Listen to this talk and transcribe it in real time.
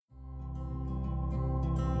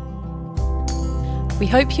We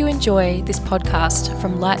hope you enjoy this podcast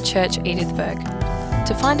from Light Church Edithburgh.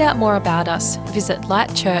 To find out more about us, visit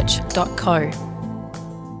lightchurch.co.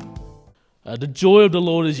 The joy of the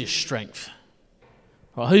Lord is your strength.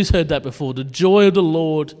 Right, who's heard that before? The joy of the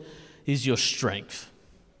Lord is your strength.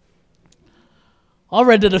 I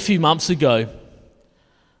read it a few months ago,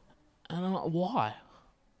 and I'm like, why?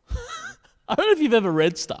 I don't know if you've ever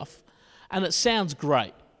read stuff, and it sounds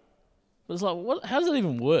great, but it's like, how does it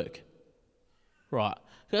even work? Right.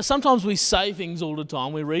 Because sometimes we say things all the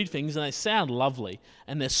time, we read things, and they sound lovely,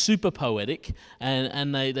 and they're super poetic,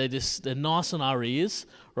 and they're nice on our ears,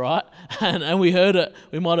 right? And we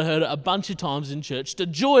might have heard it a bunch of times in church. The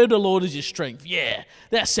joy of the Lord is your strength. Yeah,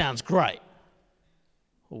 that sounds great.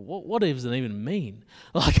 Well, what does it even mean?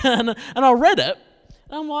 And I read it,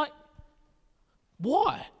 and I'm like,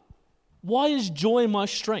 why? Why is joy my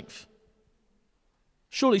strength?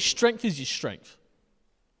 Surely strength is your strength.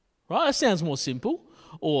 Right? That sounds more simple.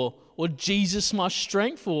 Or Jesus my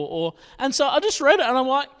strength. And so I just read it and I'm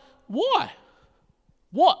like, why?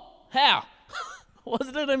 What? How? Why does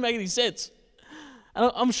it not make any sense? And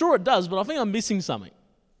I'm sure it does, but I think I'm missing something.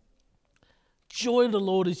 Joy of the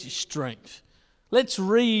Lord is your strength. Let's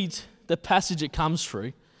read the passage it comes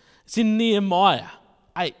through. It's in Nehemiah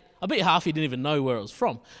 8. I bet half you didn't even know where it was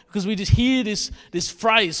from because we just hear this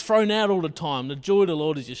phrase thrown out all the time, the joy of the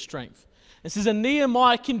Lord is your strength. It says, and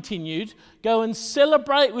Nehemiah continued, go and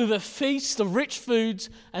celebrate with a feast of rich foods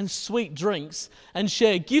and sweet drinks and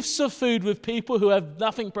share gifts of food with people who have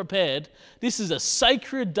nothing prepared. This is a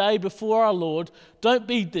sacred day before our Lord. Don't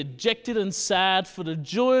be dejected and sad, for the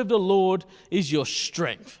joy of the Lord is your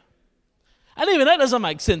strength. And even that doesn't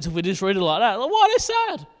make sense if we just read it like that. Like, why are they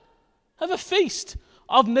sad? Have a feast.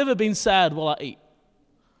 I've never been sad while I eat.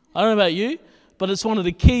 I don't know about you, but it's one of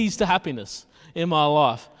the keys to happiness in my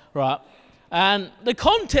life, right? And the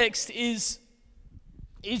context is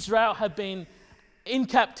Israel have been in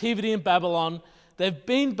captivity in Babylon. They've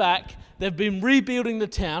been back. They've been rebuilding the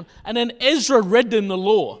town. And then Ezra read them the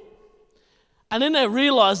law. And then they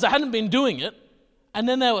realized they hadn't been doing it. And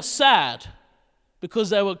then they were sad because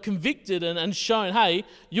they were convicted and shown, hey,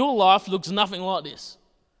 your life looks nothing like this.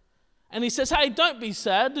 And he says, hey, don't be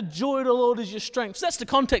sad. The joy of the Lord is your strength. So that's the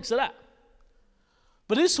context of that.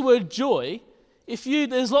 But this word joy,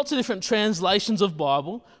 there's lots of different translations of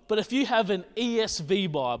Bible, but if you have an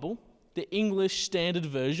ESV Bible, the English Standard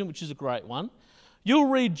Version, which is a great one, you'll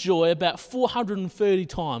read joy about 430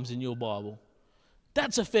 times in your Bible.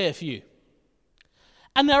 That's a fair few.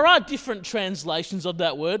 And there are different translations of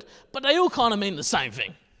that word, but they all kind of mean the same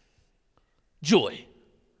thing. Joy.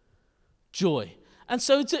 Joy. And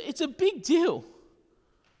so it's a big deal.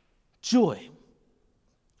 Joy.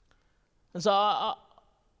 And so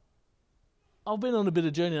I've been on a bit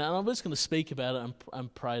of journey now, and I'm just going to speak about it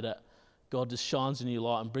and pray that God just shines a new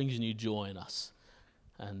light and brings a new joy in us.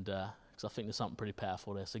 And because I think there's something pretty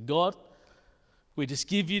powerful there. So God, we just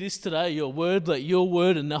give you this today, your word. Let your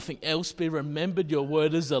word and nothing else be remembered. Your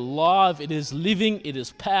word is alive. It is living. It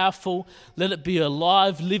is powerful. Let it be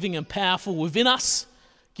alive, living and powerful within us.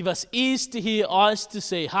 Give us ears to hear, eyes to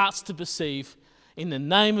see, hearts to perceive. In the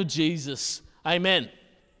name of Jesus, amen.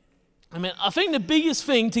 Amen. I think the biggest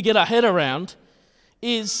thing to get our head around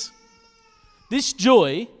is this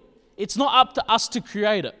joy, it's not up to us to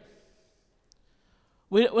create it.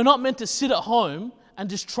 We're not meant to sit at home and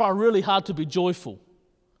just try really hard to be joyful.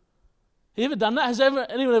 Have you ever done that? Has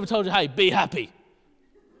anyone ever told you, hey, be happy?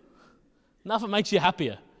 Nothing makes you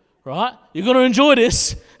happier, right? You've got to enjoy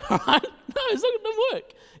this, all right? No, it's not going to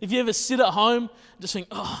work. If you ever sit at home and just think,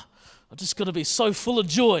 I've just got to be so full of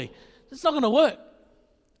joy, it's not going to work.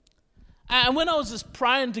 And when I was just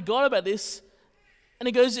praying to God about this, and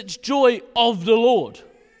he goes, it's joy of the Lord.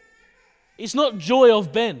 It's not joy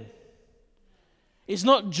of Ben. It's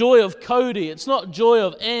not joy of Cody. It's not joy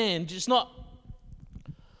of Ange. It's not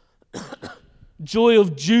joy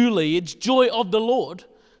of Julie. It's joy of the Lord.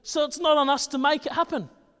 So it's not on us to make it happen.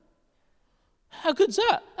 How good's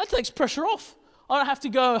that? That takes pressure off. I don't have to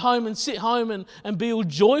go home and sit home and be all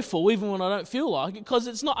joyful even when I don't feel like it, because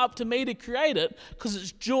it's not up to me to create it, because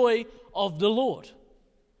it's joy of the Lord.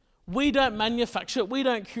 We don't manufacture it. We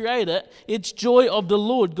don't create it. It's joy of the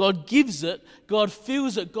Lord. God gives it. God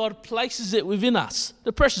fills it. God places it within us.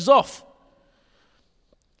 The pressure's off.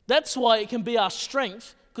 That's why it can be our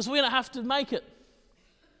strength, because we don't have to make it.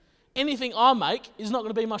 Anything I make is not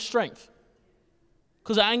going to be my strength,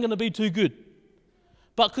 because it ain't going to be too good.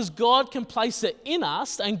 But because God can place it in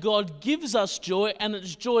us and God gives us joy and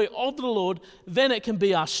it's joy of the Lord, then it can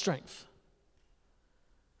be our strength.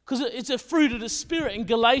 Because it's a fruit of the Spirit. In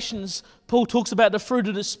Galatians, Paul talks about the fruit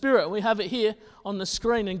of the Spirit. We have it here on the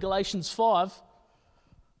screen in Galatians 5.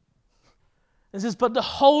 It says, but the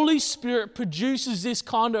Holy Spirit produces this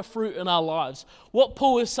kind of fruit in our lives. What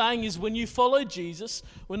Paul is saying is when you follow Jesus,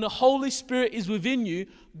 when the Holy Spirit is within you,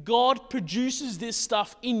 God produces this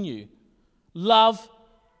stuff in you. Love,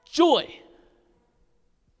 joy.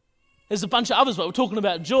 There's a bunch of others, but we're talking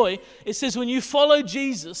about joy. It says when you follow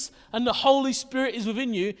Jesus and the Holy Spirit is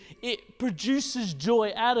within you, it produces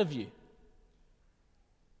joy out of you.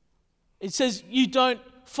 It says you don't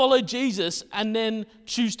follow Jesus and then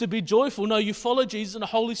choose to be joyful. No, you follow Jesus and the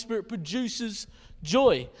Holy Spirit produces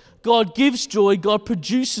joy. God gives joy. God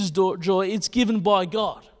produces joy. It's given by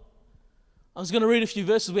God. I was going to read a few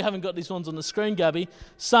verses. We haven't got these ones on the screen, Gabby.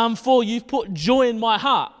 Psalm 4, you've put joy in my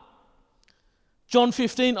heart. John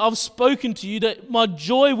 15, I've spoken to you that my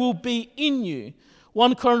joy will be in you.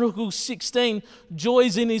 1 Chronicles 16, joy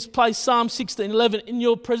is in his place. Psalm 16:11, in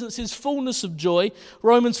your presence is fullness of joy.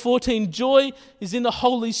 Romans 14, joy is in the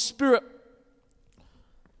Holy Spirit.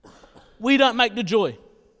 We don't make the joy.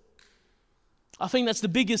 I think that's the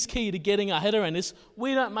biggest key to getting our head around this.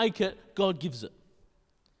 We don't make it, God gives it.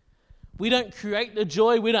 We don't create the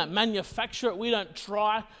joy. We don't manufacture it. We don't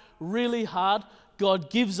try really hard. God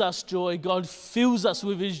gives us joy. God fills us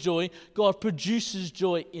with his joy. God produces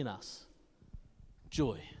joy in us.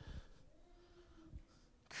 Joy.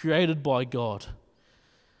 Created by God.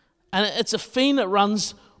 And it's a theme that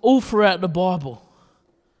runs all throughout the Bible.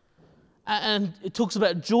 And it talks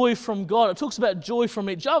about joy from God. It talks about joy from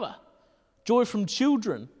each other. Joy from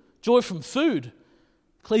children. Joy from food.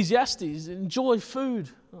 Ecclesiastes, enjoy food.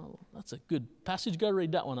 Oh, that's a good passage. Go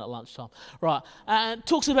read that one at lunchtime. Right. And it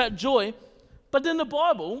talks about joy. But then the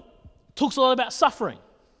Bible talks a lot about suffering.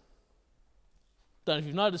 Don't know if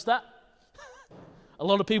you've noticed that. A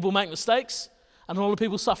lot of people make mistakes, and a lot of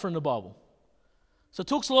people suffer in the Bible. So it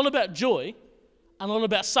talks a lot about joy and a lot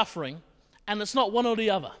about suffering, and it's not one or the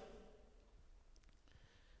other.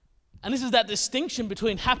 And this is that distinction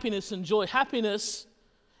between happiness and joy. Happiness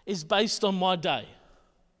is based on my day.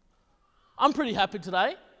 I'm pretty happy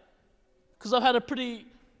today because I've had a pretty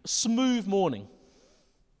smooth morning.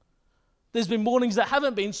 There's been mornings that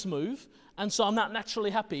haven't been smooth, and so I'm not naturally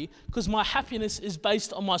happy because my happiness is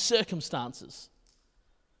based on my circumstances.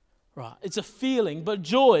 Right, it's a feeling, but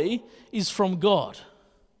joy is from God.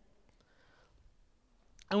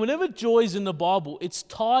 And whenever joy is in the Bible, it's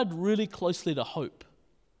tied really closely to hope.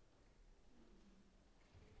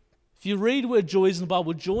 If you read where joy is in the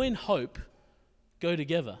Bible, joy and hope go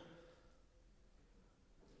together.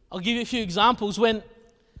 I'll give you a few examples. When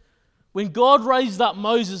God raised up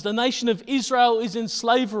Moses, the nation of Israel is in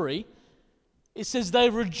slavery. It says they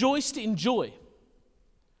rejoiced in joy.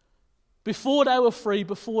 Before they were free,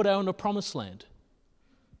 before they were in the promised land.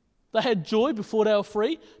 They had joy before they were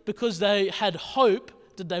free because they had hope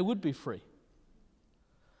that they would be free.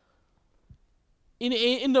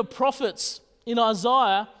 In the prophets, in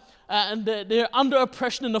Isaiah, and they're under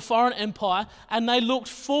oppression in the foreign empire, and they looked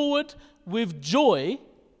forward with joy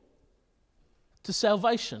to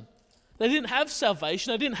salvation. They didn't have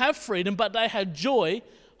salvation, they didn't have freedom, but they had joy,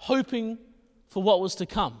 hoping for what was to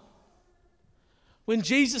come. When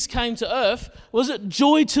Jesus came to earth, was it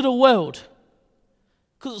joy to the world?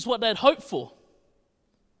 Because it's what they'd hoped for.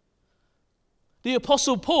 The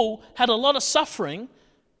Apostle Paul had a lot of suffering,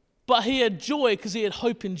 but he had joy because he had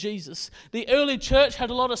hope in Jesus. The early church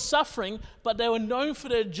had a lot of suffering, but they were known for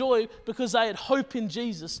their joy because they had hope in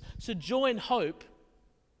Jesus. So joy and hope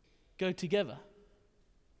go together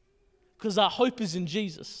because our hope is in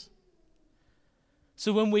Jesus.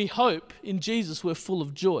 So when we hope in Jesus, we're full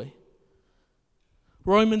of joy.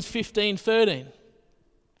 Romans 15:13.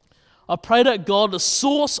 I pray that God, the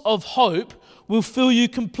source of hope, will fill you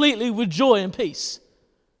completely with joy and peace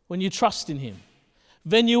when you trust in him.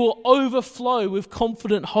 Then you will overflow with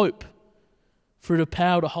confident hope through the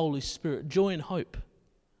power of the Holy Spirit. Joy and hope.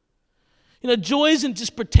 You know, joy isn't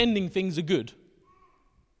just pretending things are good.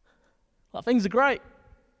 Like, things are great.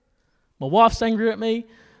 My wife's angry at me,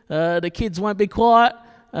 the kids won't be quiet,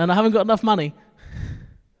 and I haven't got enough money.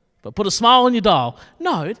 But put a smile on your dial.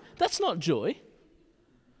 No, that's not joy.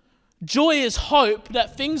 Joy is hope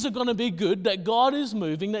that things are going to be good, that God is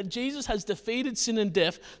moving, that Jesus has defeated sin and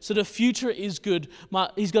death, so the future is good.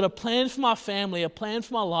 He's got a plan for my family, a plan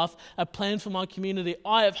for my life, a plan for my community.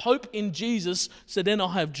 I have hope in Jesus, so then I'll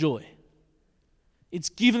have joy. It's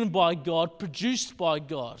given by God, produced by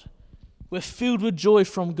God. We're filled with joy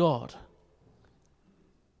from God.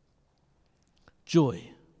 Joy.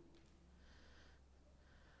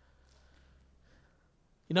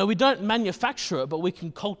 You know, we don't manufacture it, but we can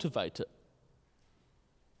cultivate it.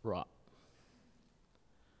 Right.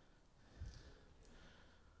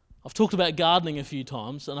 I've talked about gardening a few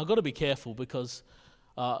times, and I've got to be careful because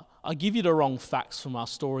I give you the wrong facts from our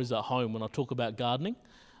stories at home when I talk about gardening,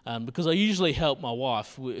 because I usually help my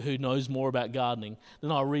wife, who knows more about gardening,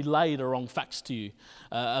 then I relay the wrong facts to you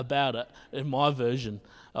about it in my version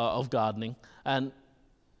of gardening. And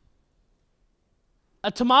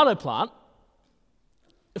a tomato plant,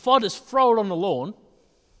 if I just throw it on the lawn,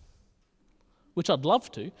 which I'd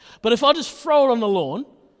love to, but if I just throw it on the lawn,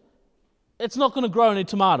 it's not going to grow any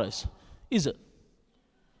tomatoes, is it?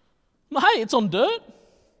 Hey, it's on dirt.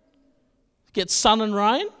 Gets sun and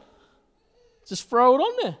rain. Just throw it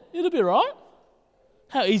on there. It'll be right.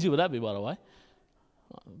 How easy would that be, by the way?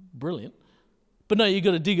 Brilliant. But no, you've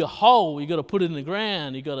got to dig a hole. You've got to put it in the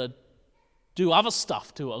ground. You've got to do other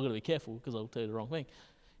stuff to it. I've got to be careful because I'll tell you the wrong thing.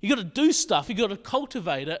 You've got to do stuff. You've got to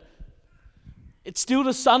cultivate it. It's still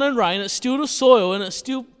the sun and rain. It's still the soil. And it's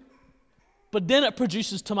still... But then it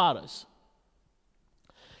produces tomatoes.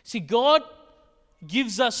 See, God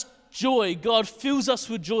gives us joy. God fills us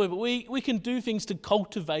with joy, but we can do things to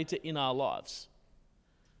cultivate it in our lives.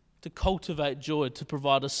 To cultivate joy, to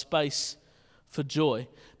provide a space for joy.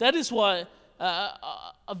 That is why,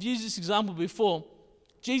 I've used this example before.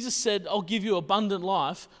 Jesus said, I'll give you abundant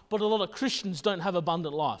life, but a lot of Christians don't have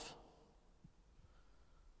abundant life.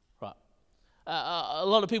 Right. A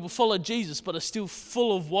lot of people follow Jesus, but are still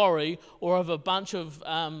full of worry or have a bunch of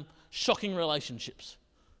shocking relationships.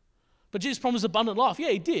 But Jesus promised abundant life. Yeah,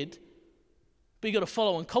 he did. But you've got to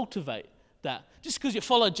follow and cultivate that. Just because you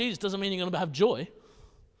follow Jesus doesn't mean you're going to have joy.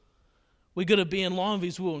 We've got to be in line with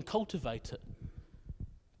his will and cultivate it.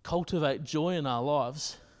 Cultivate joy in our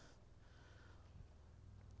lives.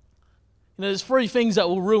 You know, there's 3 things that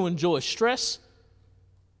will ruin joy: stress,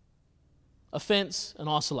 offense, and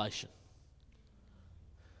isolation.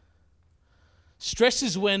 Stress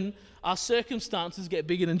is when our circumstances get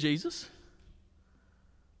bigger than Jesus.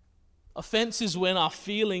 Offense is when our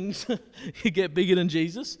feelings get bigger than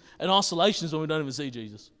Jesus. And isolation is when we don't even see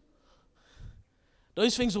Jesus.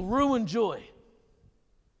 Those things will ruin joy.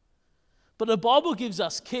 But the Bible gives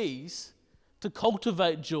us keys to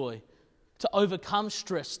cultivate joy, to overcome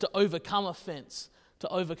stress, to overcome offense, to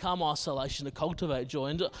overcome isolation, to cultivate joy.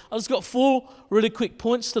 And I've just got 4 really quick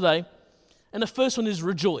points today. And the first one is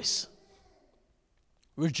rejoice.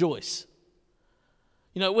 Rejoice.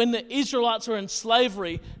 You know, when the Israelites were in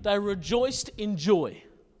slavery, they rejoiced in joy.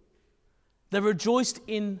 They rejoiced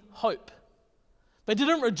in hope. They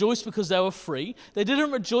didn't rejoice because they were free. They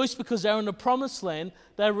didn't rejoice because they were in the promised land.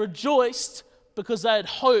 They rejoiced because they had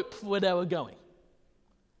hope for where they were going.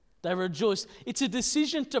 They rejoiced. It's a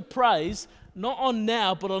decision to praise, not on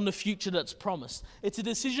now, but on the future that's promised. It's a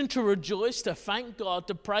decision to rejoice, to thank God,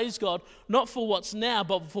 to praise God, not for what's now,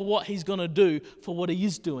 but for what he's going to do, for what he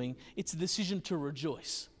is doing. It's a decision to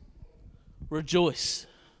rejoice. Rejoice.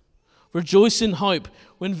 Rejoice in hope.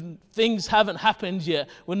 When things haven't happened yet,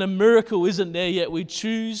 when the miracle isn't there yet, we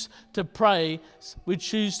choose to pray, we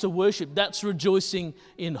choose to worship. That's rejoicing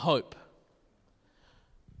in hope.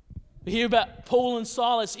 We hear about Paul and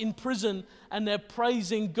Silas in prison and they're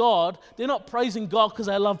praising God. They're not praising God because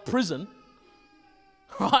they love prison,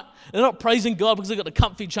 right? They're not praising God because they've got the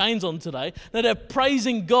comfy chains on today. No, they're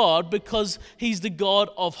praising God because he's the God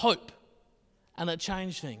of hope. And it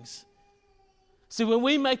changed things. See, when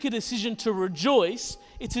we make a decision to rejoice,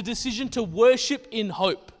 it's a decision to worship in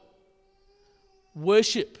hope.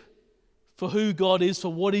 Worship for who God is,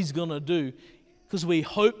 for what he's going to do. Because we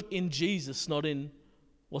hope in Jesus, not in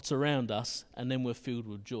what's around us, and then we're filled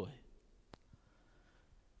with joy.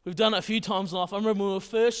 We've done it a few times in life. I remember when we were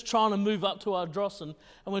first trying to move up to Ardrossan,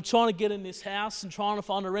 and we're trying to get in this house and trying to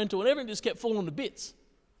find a rental, and everything just kept falling to bits.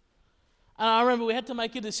 And I remember we had to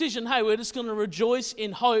make a decision, hey, we're just going to rejoice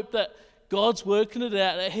in hope that God's working it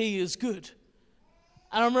out, that he is good.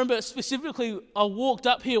 And I remember specifically, I walked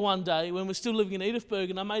up here one day when we were still living in Edithburgh,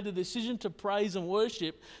 and I made a decision to praise and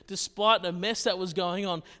worship despite the mess that was going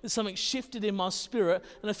on. And something shifted in my spirit,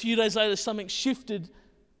 and a few days later, something shifted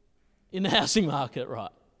in the housing market,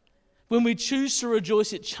 right? When we choose to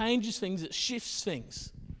rejoice, it changes things, it shifts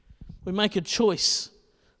things. We make a choice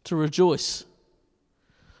to rejoice.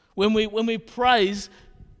 When we praise,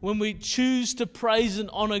 when we choose to praise and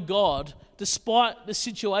honor God, despite the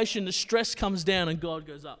situation, the stress comes down and God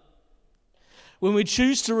goes up. When we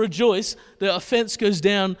choose to rejoice, the offense goes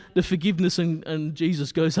down, the forgiveness and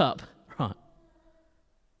Jesus goes up. Right.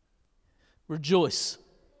 Rejoice.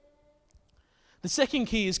 The second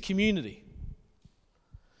key is community.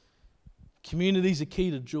 Community is a key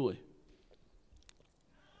to joy.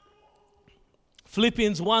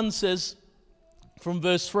 Philippians 1 says, from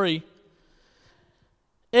verse 3,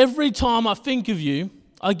 every time I think of you,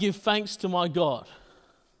 I give thanks to my God.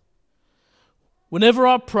 Whenever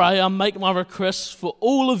I pray, I make my requests for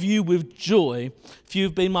all of you with joy, for you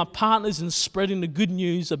have been my partners in spreading the good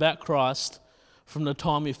news about Christ from the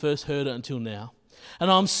time you first heard it until now.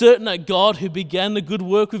 And I'm certain that God, who began the good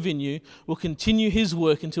work within you, will continue his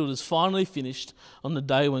work until it is finally finished on the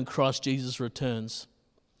day when Christ Jesus returns.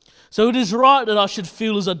 So it is right that I should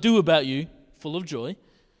feel as I do about you, full of joy.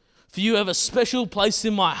 For you have a special place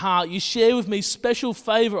in my heart. You share with me special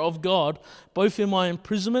favour of God, both in my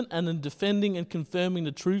imprisonment and in defending and confirming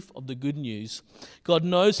the truth of the good news. God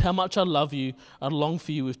knows how much I love you. I long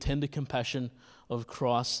for you with tender compassion of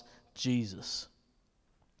Christ Jesus.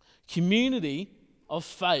 Community of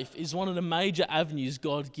faith is one of the major avenues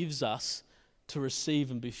God gives us to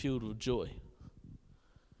receive and be filled with joy.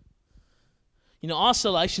 You know,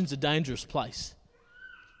 isolation's a dangerous place.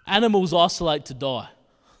 Animals isolate to die.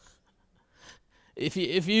 If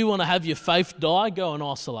you want to have your faith die, go and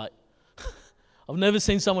isolate. I've never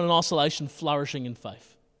seen someone in isolation flourishing in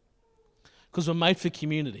faith, because we're made for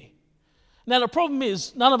community. Now the problem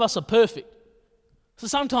is, none of us are perfect, so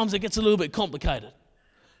sometimes it gets a little bit complicated,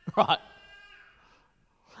 right?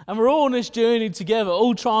 And we're all on this journey together,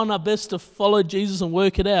 all trying our best to follow Jesus and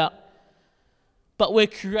work it out. But we're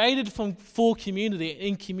created for community.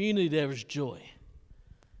 In community there is joy.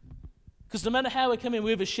 Because no matter how we come in,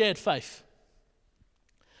 we have a shared faith.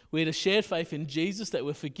 We had a shared faith in Jesus, that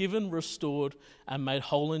we're forgiven, restored, and made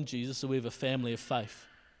whole in Jesus, so we have a family of faith.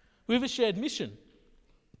 We have a shared mission,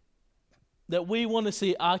 that we want to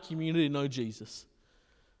see our community know Jesus.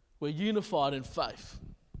 We're unified in faith.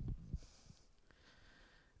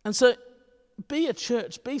 And so, be a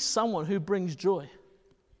church, be someone who brings joy.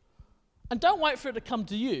 And don't wait for it to come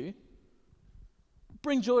to you.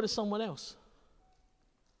 Bring joy to someone else.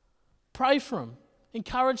 Pray for them.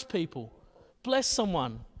 Encourage people. Bless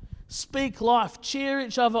someone. Speak life, cheer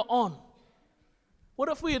each other on. What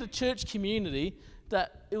if we had a church community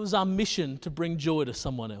that it was our mission to bring joy to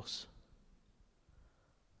someone else?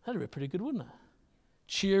 That'd be pretty good, wouldn't it?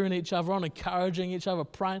 Cheering each other on, encouraging each other,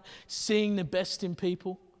 praying, seeing the best in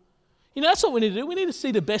people. You know, that's what we need to do. We need to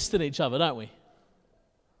see the best in each other, don't we?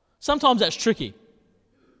 Sometimes that's tricky.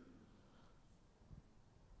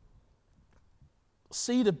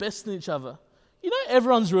 See the best in each other. You know,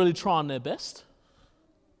 everyone's really trying their best.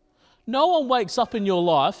 No one wakes up in your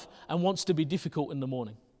life and wants to be difficult in the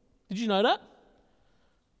morning. Did you know that?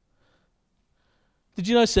 Did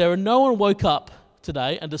you know, Sarah, no one woke up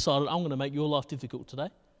today and decided, I'm going to make your life difficult today.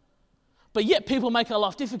 But yet people make our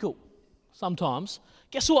life difficult sometimes.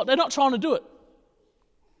 Guess what? They're not trying to do it.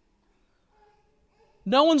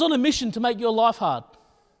 No one's on a mission to make your life hard.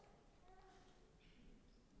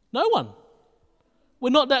 No one. We're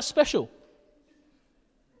not that special.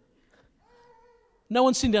 No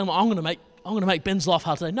one's sitting down, I'm going to make Ben's life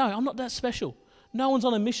hard today. No, I'm not that special. No one's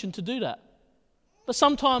on a mission to do that. But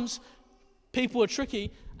sometimes people are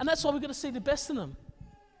tricky, and that's why we've got to see the best in them.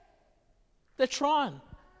 They're trying.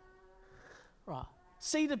 Right.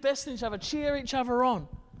 See the best in each other. Cheer each other on.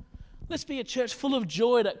 Let's be a church full of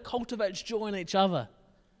joy that cultivates joy in each other.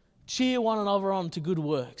 Cheer one another on to good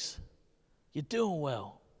works. You're doing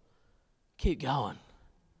well. Keep going.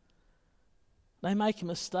 They make a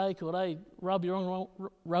mistake or they rub you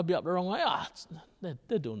up the wrong way.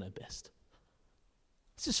 They're doing their best.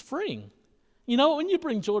 It's just freeing. You know what? When you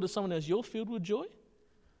bring joy to someone else, you're filled with joy.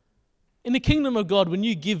 In the kingdom of God, when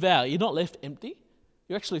you give out, you're not left empty.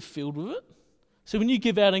 You're actually filled with it. So when you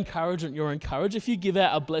give out encouragement, you're encouraged. If you give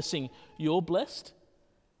out a blessing, you're blessed.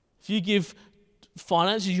 If you give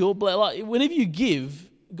finances, you're blessed. Like, whenever you give,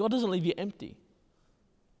 God doesn't leave you empty.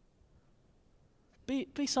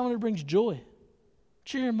 Be someone who brings joy.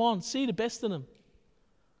 Cheer them on. See the best in them.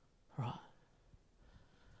 Right.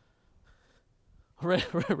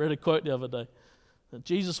 I read a quote the other day. That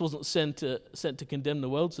Jesus wasn't sent to condemn the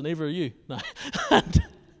world, so neither are you. No.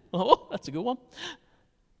 Oh, that's a good one.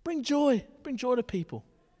 Bring joy. Bring joy to people.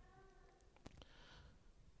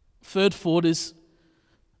 Third thought is,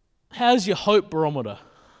 how's your hope barometer?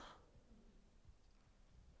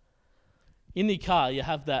 In the car, you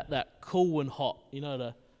have that cool and hot. You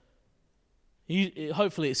know,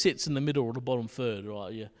 hopefully it sits in the middle or the bottom third,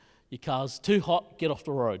 right? Your car's too hot, get off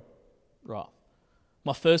the road, right?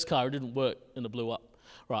 My first car, it didn't work and it blew up,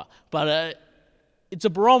 right? But it's a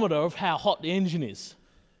barometer of how hot the engine is.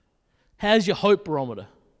 How's your hope barometer?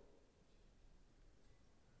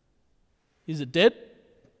 Is it dead?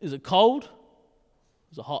 Is it cold?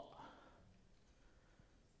 Is it hot?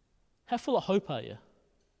 How full of hope are you?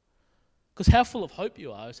 Because how full of hope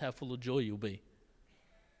you are is how full of joy you'll be.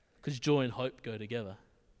 Because joy and hope go together.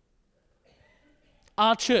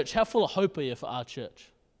 Our church, how full of hope are you for our church?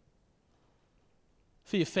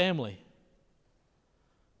 For your family?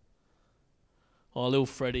 Oh, little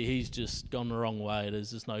Freddie, he's just gone the wrong way.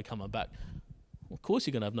 There's just no coming back. Well, of course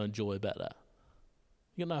you're going to have no joy about that.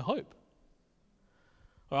 You got no hope.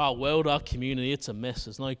 Or our world, our community, it's a mess.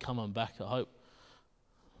 There's no coming back. I hope.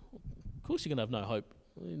 Of course you're going to have no hope,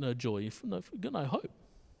 no joy. You've got no hope.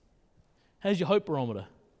 How's your hope barometer?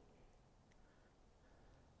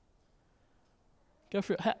 Go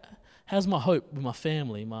for it. How's my hope with my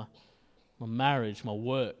family, my marriage, my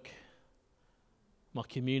work, my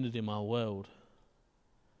community, my world?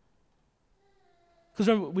 Because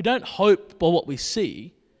remember, we don't hope by what we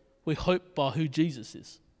see, we hope by who Jesus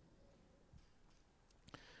is.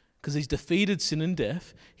 Because he's defeated sin and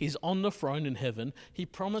death, he's on the throne in heaven, he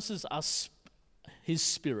promises us his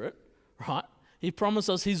spirit, right? He promises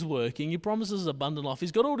us his working, he promises abundant life,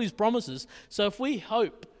 he's got all these promises. So if we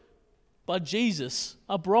hope by Jesus,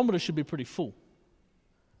 our barometer should be pretty full,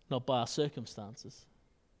 not by our circumstances.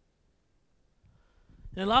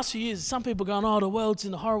 In the last few years, some people are going, oh, the world's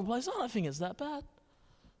in a horrible place. I don't think it's that bad.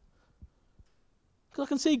 Because I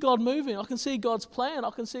can see God moving, I can see God's plan,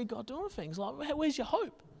 I can see God doing things. Like, where's your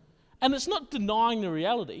hope? And it's not denying the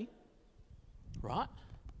reality, right?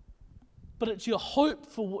 But it's your hope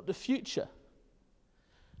for what the future.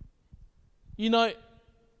 You know,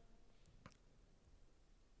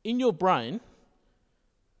 in your brain,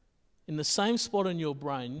 in the same spot in your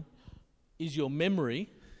brain is your memory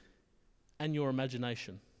and your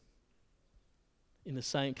imagination.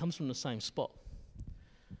 Comes from the same spot.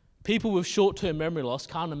 People with short-term memory loss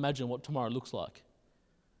can't imagine what tomorrow looks like.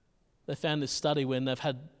 They found this study when they've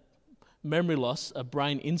had memory loss, a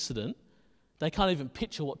brain incident, they can't even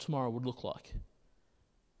picture what tomorrow would look like.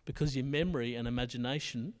 Because your memory and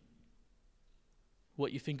imagination,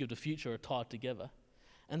 what you think of the future, are tied together.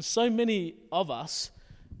 And so many of us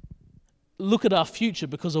look at our future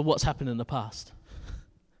because of what's happened in the past.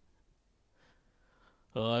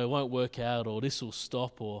 Oh, it won't work out, or this will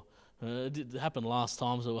stop, or it happened last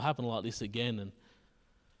time, so it will happen like this again. And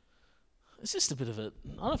it's just a bit of I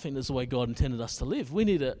don't think that's the way God intended us to live. We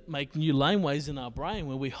need to make new laneways in our brain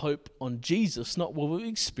where we hope on Jesus, not what we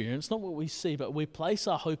experience, not what we see, but we place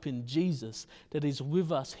our hope in Jesus, that he's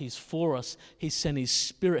with us, he's for us, he sent his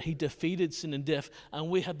spirit, he defeated sin and death, and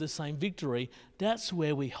we have the same victory. That's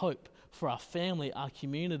where we hope for our family, our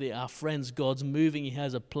community, our friends. God's moving, he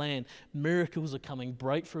has a plan. Miracles are coming,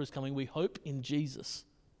 breakthrough is coming. We hope in Jesus.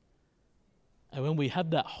 And when we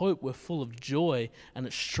have that hope, we're full of joy and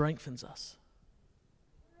it strengthens us.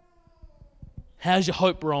 How's your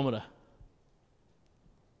hope barometer?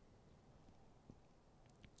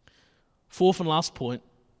 Fourth and last point,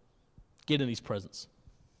 get in his presence.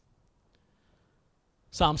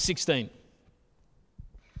 Psalm 16.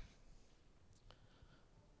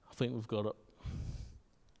 I think we've got it.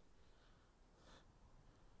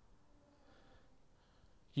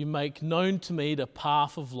 You make known to me the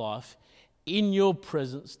path of life. In your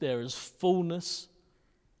presence there is fullness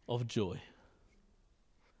of joy.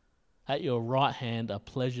 At your right hand are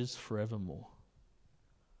pleasures forevermore.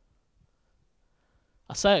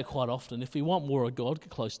 I say it quite often. If you want more of God, get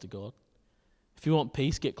close to God. If you want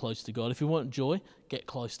peace, get close to God. If you want joy, get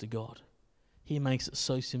close to God. He makes it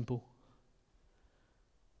so simple.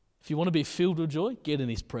 If you want to be filled with joy, get in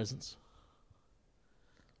his presence.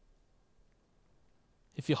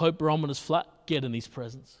 If your hope barometer's flat, get in his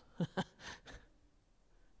presence.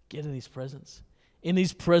 Get in his presence. In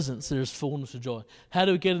his presence there is fullness of joy. How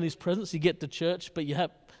do we get in his presence? You get to church, but you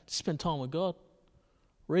have to spend time with God.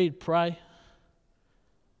 Read, pray.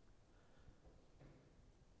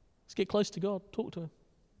 Let's get close to God. Talk to him.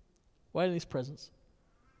 Wait in his presence.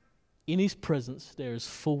 In his presence there is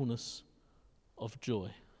fullness of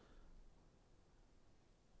joy.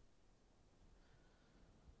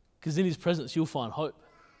 Because in his presence you'll find hope.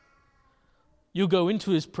 You'll go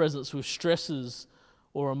into his presence with stresses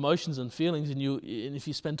or emotions and feelings, and if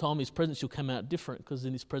you spend time in his presence, you'll come out different, because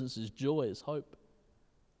in his presence is joy, is hope.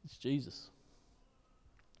 It's Jesus.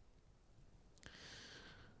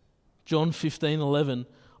 John 15:11.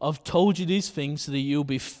 I've told you these things so that you'll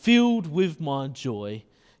be filled with my joy.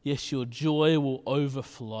 Yes, your joy will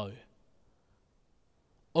overflow.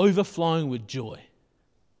 Overflowing with joy.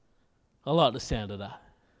 I like the sound of that.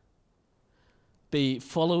 Be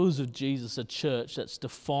followers of Jesus, a church that's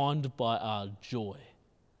defined by our joy,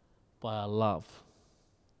 by our love.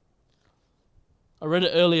 I read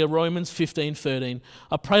it earlier, Romans 15:13.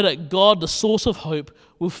 I pray that God, the source of hope,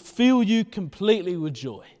 will fill you completely with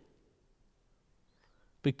joy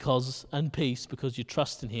and peace because you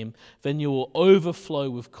trust in him. Then you will overflow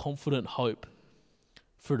with confident hope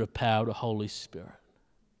through the power of the Holy Spirit.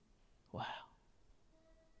 Wow.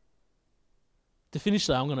 To finish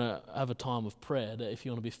today, I'm going to have a time of prayer that if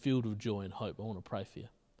you want to be filled with joy and hope, I want to pray for you.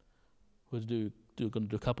 We're going to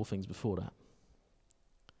do a couple of things before that.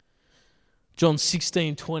 John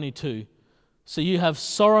 16:22. So you have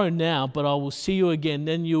sorrow now, but I will see you again.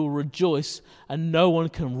 Then you will rejoice, and no one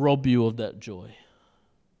can rob you of that joy.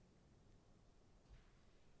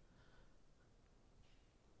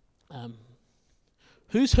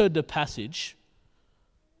 Who's heard the passage,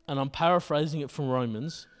 and I'm paraphrasing it from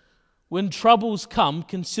Romans, when troubles come,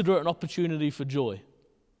 consider it an opportunity for joy.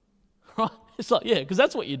 Right? It's like, yeah, because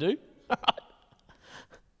that's what you do.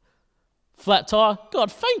 Flat tire,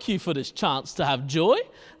 God, thank you for this chance to have joy.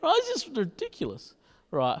 Right? It's just ridiculous.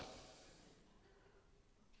 Right?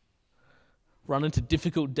 Run into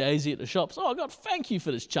difficult days at the shops. Oh, God, thank you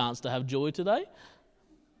for this chance to have joy today.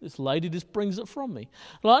 This lady just brings it from me.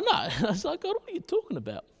 Like, no. It's like, God, what are you talking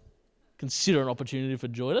about? Consider an opportunity for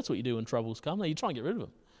joy. That's what you do when troubles come. No, you try and get rid of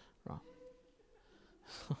them. Right?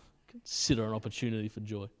 Consider an opportunity for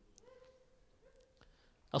joy.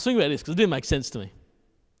 I was thinking about this because it didn't make sense to me.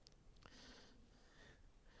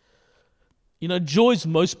 You know, joy's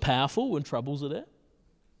most powerful when troubles are there.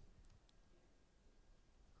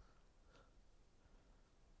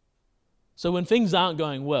 So when things aren't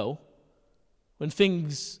going well, when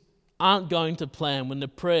things aren't going to plan, when the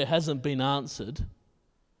prayer hasn't been answered,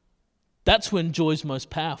 that's when joy's most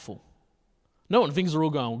powerful. Not when things are all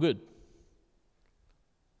going good.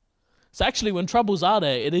 So actually, when troubles are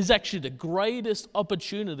there, it is actually the greatest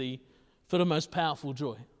opportunity for the most powerful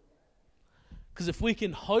joy. Because if we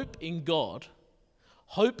can hope in God,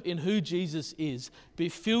 hope in who Jesus is, be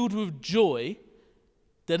filled with joy,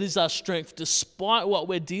 that is our strength despite what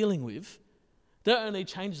we're dealing with, that only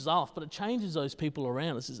changes us, but it changes those people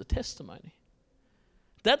around us as a testimony.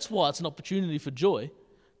 That's why it's an opportunity for joy,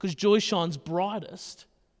 because joy shines brightest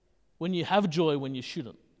when you have joy when you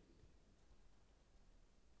shouldn't.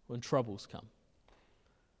 When troubles come.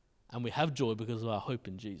 And we have joy because of our hope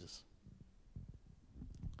in Jesus.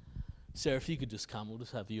 Sarah, if you could just come, we'll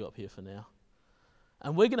just have you up here for now.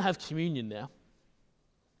 And we're going to have communion now.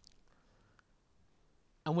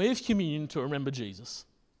 And we have communion to remember Jesus.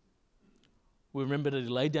 We remember that he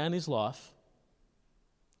laid down his life,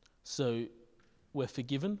 so we're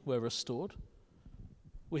forgiven, we're restored.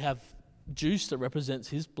 We have juice that represents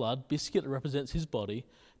his blood, biscuit that represents his body,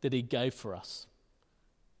 that he gave for us.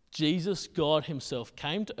 Jesus, God himself,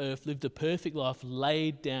 came to earth, lived a perfect life,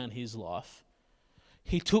 laid down his life.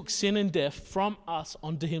 He took sin and death from us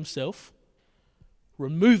onto himself,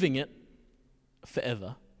 removing it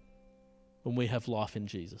forever when we have life in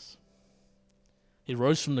Jesus. He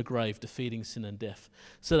rose from the grave, defeating sin and death.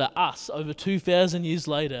 So that us, over 2,000 years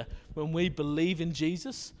later, when we believe in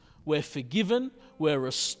Jesus, we're forgiven, we're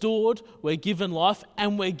restored, we're given life,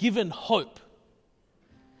 and we're given hope.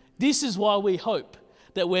 This is why we hope.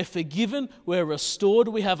 That we're forgiven, we're restored,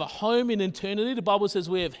 we have a home in eternity. The Bible says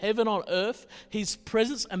we have heaven on earth, his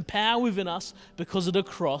presence and power within us because of the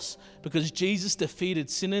cross, because Jesus defeated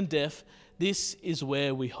sin and death. This is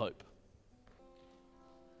where we hope.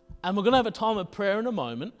 And we're going to have a time of prayer in a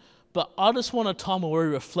moment, but I just want a time where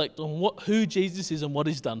we reflect on who Jesus is and what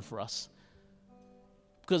he's done for us.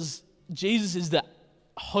 Because Jesus is the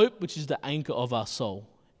hope which is the anchor of our soul.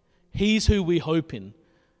 He's who we hope in.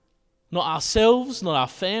 Not ourselves, not our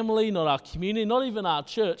family, not our community, not even our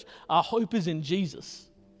church. Our hope is in Jesus.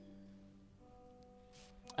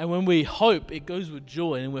 And when we hope, it goes with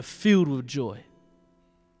joy and we're filled with joy.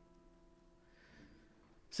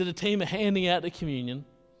 So the team are handing out the communion.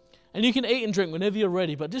 And you can eat and drink whenever you're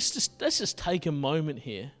ready, but let's just take a moment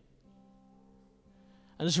here.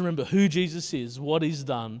 And just remember who Jesus is, what he's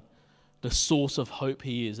done, the source of hope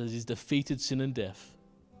he is as he's defeated sin and death.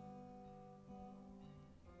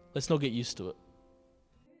 Let's not get used to it.